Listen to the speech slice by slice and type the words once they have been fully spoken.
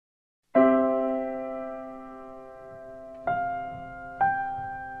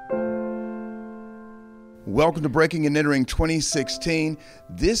Welcome to Breaking and Entering 2016.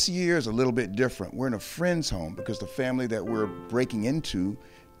 This year is a little bit different. We're in a friend's home because the family that we're breaking into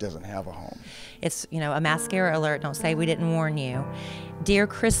doesn't have a home. It's, a mascara alert. Don't say we didn't warn you. Dear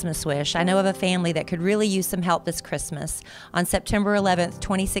Christmas Wish, I know of a family that could really use some help this Christmas. On September 11th,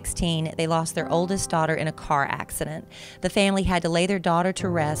 2016, they lost their oldest daughter in a car accident. The family had to lay their daughter to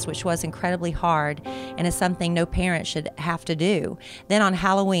rest, which was incredibly hard and is something no parent should have to do. Then on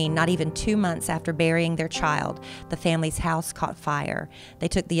Halloween, not even 2 months after burying their child, the family's house caught fire. They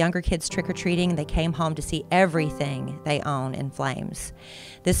took the younger kids trick-or-treating. They came home to see everything they own in flames.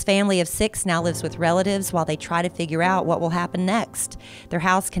 This family of 6 now lives with relatives while they try to figure out what will happen next. Their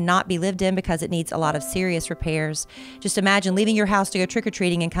house cannot be lived in because it needs a lot of serious repairs. Just imagine leaving your house to go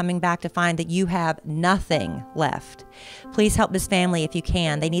trick-or-treating and coming back to find that you have nothing left. Please help this family if you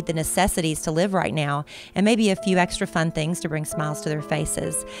can. They need the necessities to live right now and maybe a few extra fun things to bring smiles to their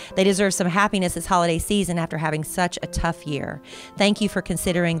faces. They deserve some happiness this holiday season after having such a tough year. Thank you for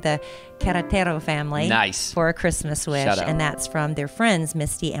considering the Carretero family for a Christmas wish. And that's from their friends,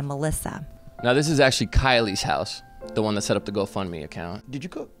 Misty and Melissa. Now, this is actually Kylie's house, the one that set up the GoFundMe account. Did you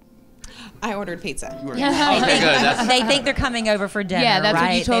cook? I ordered pizza. They think they're coming over for dinner, yeah, that's right?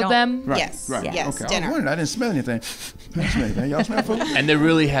 what you told them? Right, yes. Right. Yes, okay. dinner. I didn't smell anything. Y'all smell food? And they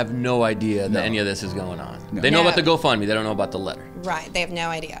really have no idea that any of this is going on. No. They know about the GoFundMe. They don't know about the letter. Right. They have no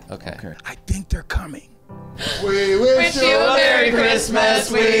idea. Okay. I think they're coming. We wish you a Merry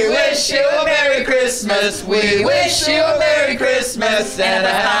Christmas. We wish you a Merry Christmas. We wish you a Merry Christmas and a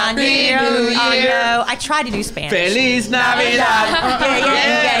Happy New Year. Oh, no. I tried to do Spanish. Feliz Navidad.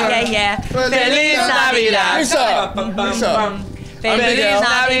 Yeah. Feliz Navidad. Lisa. Feliz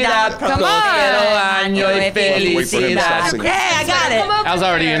Navidad. Come on. Wait for him to stop singing. Yeah, I got it. I was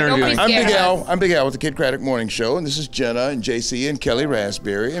already interviewing. I'm Big Al. I'm Big Al with the Kid Craddock Morning Show, and this is Jenna and JC and Kelly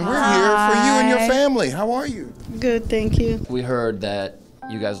Raspberry, and we're here for you and your family. How are you? Good, thank you. We heard that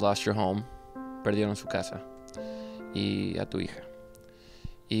you guys lost your home, perdieron su casa, y a tu hija.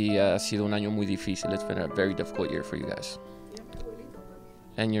 Y ha sido un año muy difícil. It's been a very difficult year for you guys.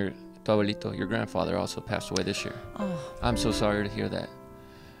 And tu abuelito, your grandfather, also passed away this year. Oh. I'm so sorry to hear that.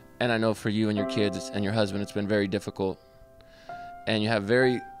 And I know for you and your kids and your husband, it's been very difficult. And you have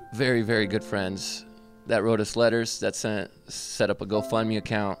very, very, very good friends that wrote us letters, that set up a GoFundMe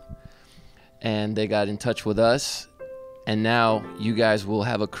account, and they got in touch with us. And now you guys will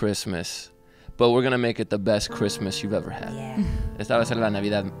have a Christmas, but we're gonna make it the best Christmas you've ever had. Yeah. Esta va a ser la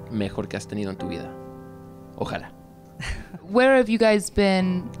Navidad mejor que has tenido en tu vida. Ojalá. Where have you guys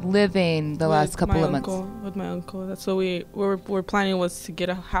been living the last couple of months? With my uncle. That's what we're planning, was to get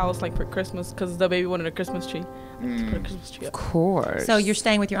a house like for Christmas because the baby wanted a Christmas tree. To put a Christmas tree up. Of course. So you're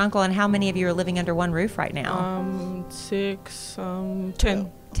staying with your uncle, and how many of you are living under one roof right now? 6, 10.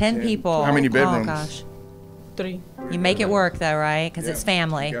 10 people. How many bedrooms? Oh, gosh. 3. You make it work, though, right? Because it's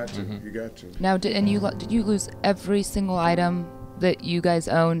family. You got to. You got to. Now, did you lose every single item that you guys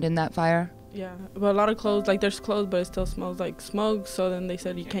owned in that fire? Yeah, but a lot of clothes, like there's clothes, but it still smells like smoke. So then they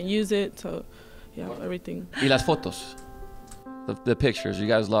said you can't use it. So, yeah, everything. Y las fotos, the pictures. You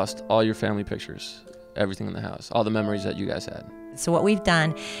guys lost all your family pictures, everything in the house, all the memories that you guys had. So what we've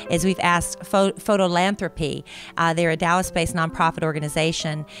done is we've asked Photolanthropy. They're a Dallas-based nonprofit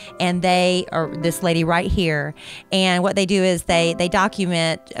organization, and they are this lady right here. And what they do is they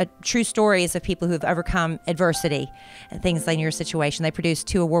document true stories of people who have overcome adversity and things like your situation. They produce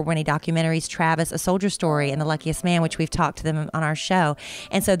 2 award-winning documentaries, Travis, A Soldier Story, and The Luckiest Man, which we've talked to them on our show.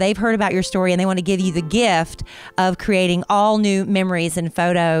 And so they've heard about your story, and they want to give you the gift of creating all new memories and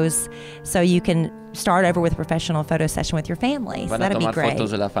photos so you can start over with a professional photo session with your family. So that'd be great. Fotos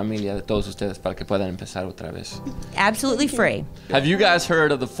de la familia de todos ustedes para que puedan empezar otra vez. Absolutely free. Have you guys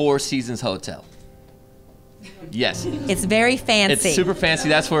heard of the Four Seasons Hotel? Yes. It's very fancy. It's super fancy.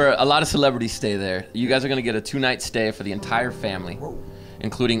 That's where a lot of celebrities stay there. You guys are going to get a 2-night stay for the entire family,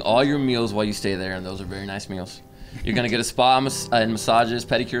 including all your meals while you stay there, and those are very nice meals. You're going to get a spa and massages,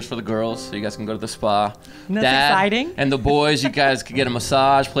 pedicures for the girls, so you guys can go to the spa. That's exciting. And the boys, you guys can get a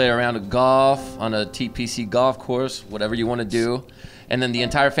massage, play around a golf on a TPC golf course, whatever you want to do. And then the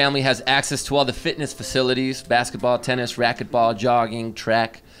entire family has access to all the fitness facilities, basketball, tennis, racquetball, jogging,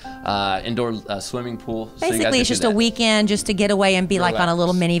 track, indoor swimming pool. Basically, it's just a weekend just to get away and be like on a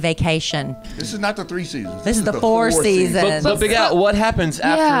little mini vacation. This is not the 3 seasons. This is the 4 seasons. But Big Al, what happens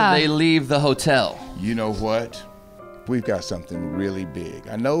after they leave the hotel? You know what? We've got something really big.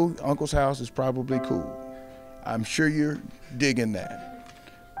 I know Uncle's house is probably cool. I'm sure you're digging that.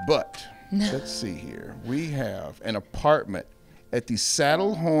 But let's see here. We have an apartment at the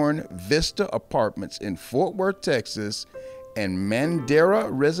Saddlehorn Vista Apartments in Fort Worth, Texas, and Madeira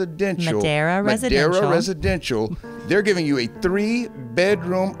Residential. Madeira Residential. They're giving you a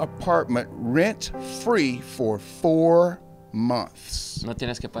 3-bedroom apartment rent-free for 4 months. No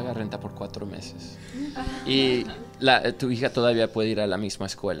tienes que pagar renta por 4 meses. Y tu hija todavía puede ir a la misma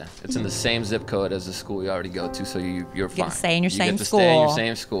escuela. It's in the same zip code as the school you already go to, so you're fine. You get to stay in your same school. school. Stay in your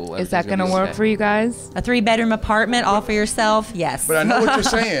same school. Is that going to work for you guys? A 3-bedroom apartment all for yourself? Yes. But I know what you're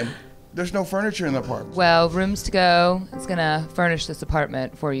saying. There's no furniture in the apartment. Well, Rooms to Go is going to furnish this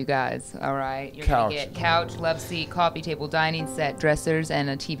apartment for you guys, all right? You're going to get couch, love seat, coffee table, dining set, dressers, and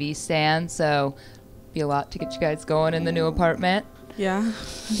a TV stand, so be a lot to get you guys going in the new apartment. Yeah,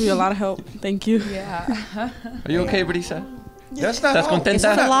 be a lot of help. Thank you. Yeah. Are you okay, Brisa? That's not That's all. contenta? It's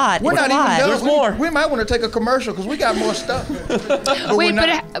a lot. We're It's not a even lot. done. There's more. We might want to take a commercial because we got more stuff. Wait,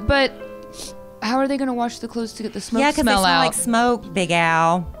 but how are they going to wash the clothes to get the smoke Yeah, because they smell smell out? like smoke, Big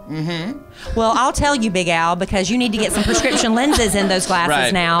Al. Mm-hmm. Well, I'll tell you, Big Al, because you need to get some prescription lenses in those glasses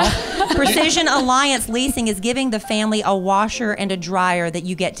Right. now. Precision Alliance Leasing is giving the family a washer and a dryer that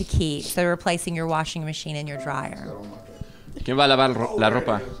you get to keep. So they're replacing your washing machine and your dryer. ¿Quién va a lavar la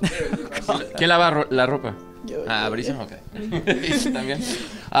ropa? ¿Quién lava la ropa? Brisa? Okay. También.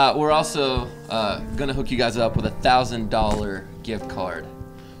 We're also going to hook you guys up with a $1,000 gift card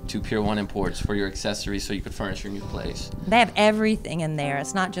to Pier 1 Imports for your accessories so you could furnish your new place. They have everything in there.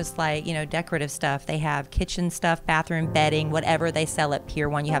 It's not just like, decorative stuff. They have kitchen stuff, bathroom, bedding, whatever they sell at Pier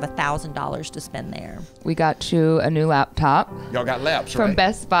 1. You have $1,000 to spend there. We got you a new laptop Y'all got laps, from right?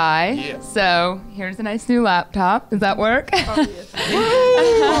 Best Buy. Yeah. So here's a nice new laptop. Does that work?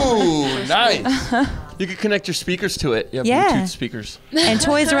 Ooh, nice. You could connect your speakers to it. You have Yeah. Bluetooth speakers. And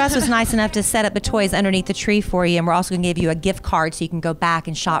Toys R Us was nice enough to set up the toys underneath the tree for you. And we're also going to give you a gift card so you can go back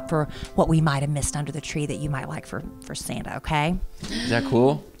and shop for what we might have missed under the tree that you might like for Santa, okay? Is that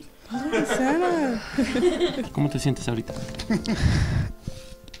cool? Santa. ¿Cómo te sientes ahorita?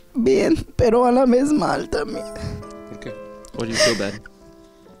 Bien, pero a la vez mal también. ¿Por qué? Why do you feel bad?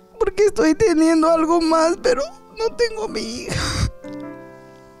 Porque estoy teniendo algo más, pero no tengo mi hija.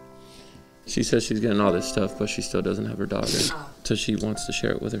 She says she's getting all this stuff, but she still doesn't have her daughter. So she wants to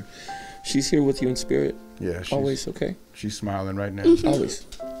share it with her. She's here with you in spirit. Yeah, she's, Always, okay? she's smiling right now. Always.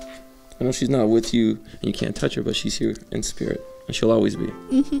 I know she's not with you and you can't touch her, but she's here in spirit. And she'll always be.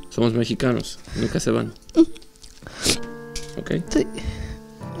 Somos mexicanos. Nunca se van. Okay? Sí.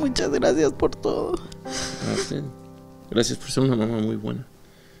 Muchas gracias por todo. Gracias por ser una mamá muy buena.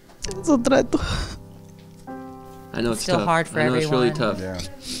 Eso trato. I know it's Still tough. hard for I know it's really everyone. tough. Yeah.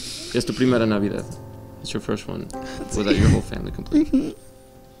 Es tu primera Navidad. It's your first one without your whole family complete.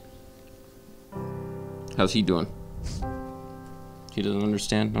 How's he doing? He doesn't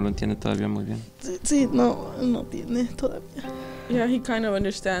understand. No lo entiende todavía muy bien. Sí, no tiene todavía. Yeah, he kind of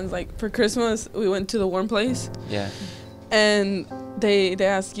understands. Like for Christmas, we went to the warm place, Yeah. and they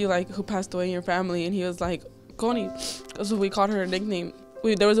ask you like who passed away in your family, and he was like Connie, so we called her a nickname.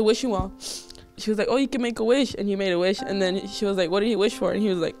 There was a wishing well. She was like, oh, you can make a wish, and he made a wish, and then she was like, what did he wish for? And he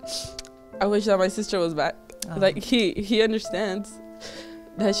was like, I wish that my sister was back. Oh. Like he understands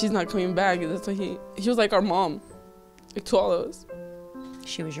that she's not coming back. That's why he was like our mom, like to all of us.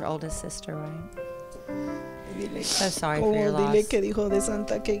 She was your oldest sister, right? So sorry for your Como loss. dile que dijo de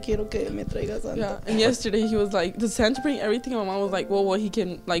Santa que quiero que me traiga Santa. Yeah, and yesterday he was like, does Santa bring everything? And my mom was like, well, what he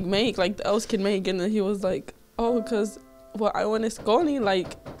can like make, like the elves can make. And then he was like, oh, because what I want is Connie,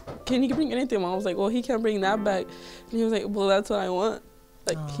 like, can he bring anything? Mom was like, well, he can't bring that back. And he was like, well, that's what I want.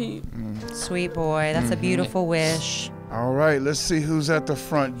 Like Sweet boy. That's a beautiful wish. All right, let's see who's at the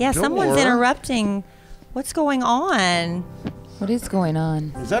front Yeah, door. someone's interrupting. What's going on? What is going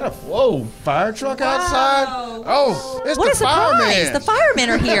on? Is that a fire truck outside? Oh, it's What the a surprise! fireman. The firemen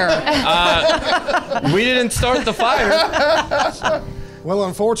are here. We didn't start the fire. Well,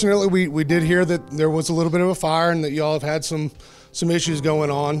 unfortunately, we did hear that there was a little bit of a fire and that y'all have had some issues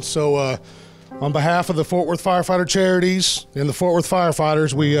going on. So on behalf of the Fort Worth Firefighter Charities and the Fort Worth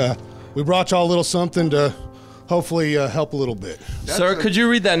Firefighters, we brought y'all a little something to hopefully help a little bit. Sir, could you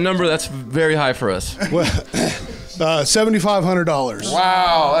read that number? That's very high for us. Well, $7,500.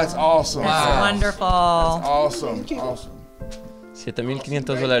 Wow, that's awesome. That's wonderful. Awesome, awesome.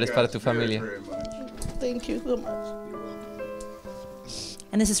 $7,500 para tu familia. Thank you so much.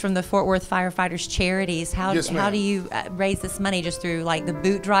 And this is from the Fort Worth Firefighters Charities. How Yes, ma'am. do you raise this money? Just through like the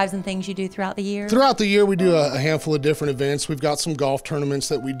boot drives and things you do throughout the year? Throughout the year, we do a handful of different events. We've got some golf tournaments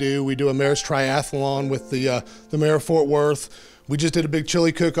that we do. We do a mayor's triathlon with the mayor of Fort Worth. We just did a big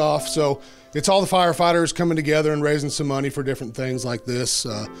chili cook-off. So it's all the firefighters coming together and raising some money for different things like this.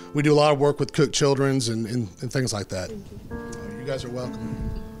 We do a lot of work with Cook Children's and things like that. You guys are welcome.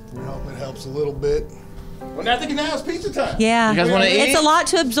 We hope it helps a little bit. Well, now I think now it's pizza time. Yeah. You guys wanna It's eat? a lot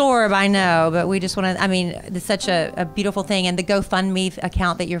to absorb, I know, but we just want to, I mean, it's such a beautiful thing. And the GoFundMe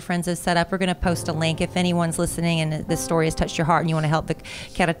account that your friends have set up, we're going to post a link if anyone's listening and this story has touched your heart and you want to help the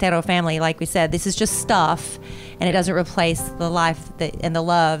Carretero family. Like we said, this is just stuff, and it doesn't replace the life and the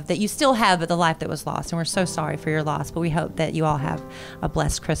love that you still have, but the life that was lost. And we're so sorry for your loss, but we hope that you all have a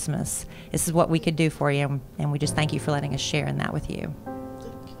blessed Christmas. This is what we could do for you, and we just thank you for letting us share in that with you.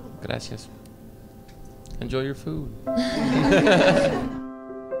 Gracias. Enjoy your food.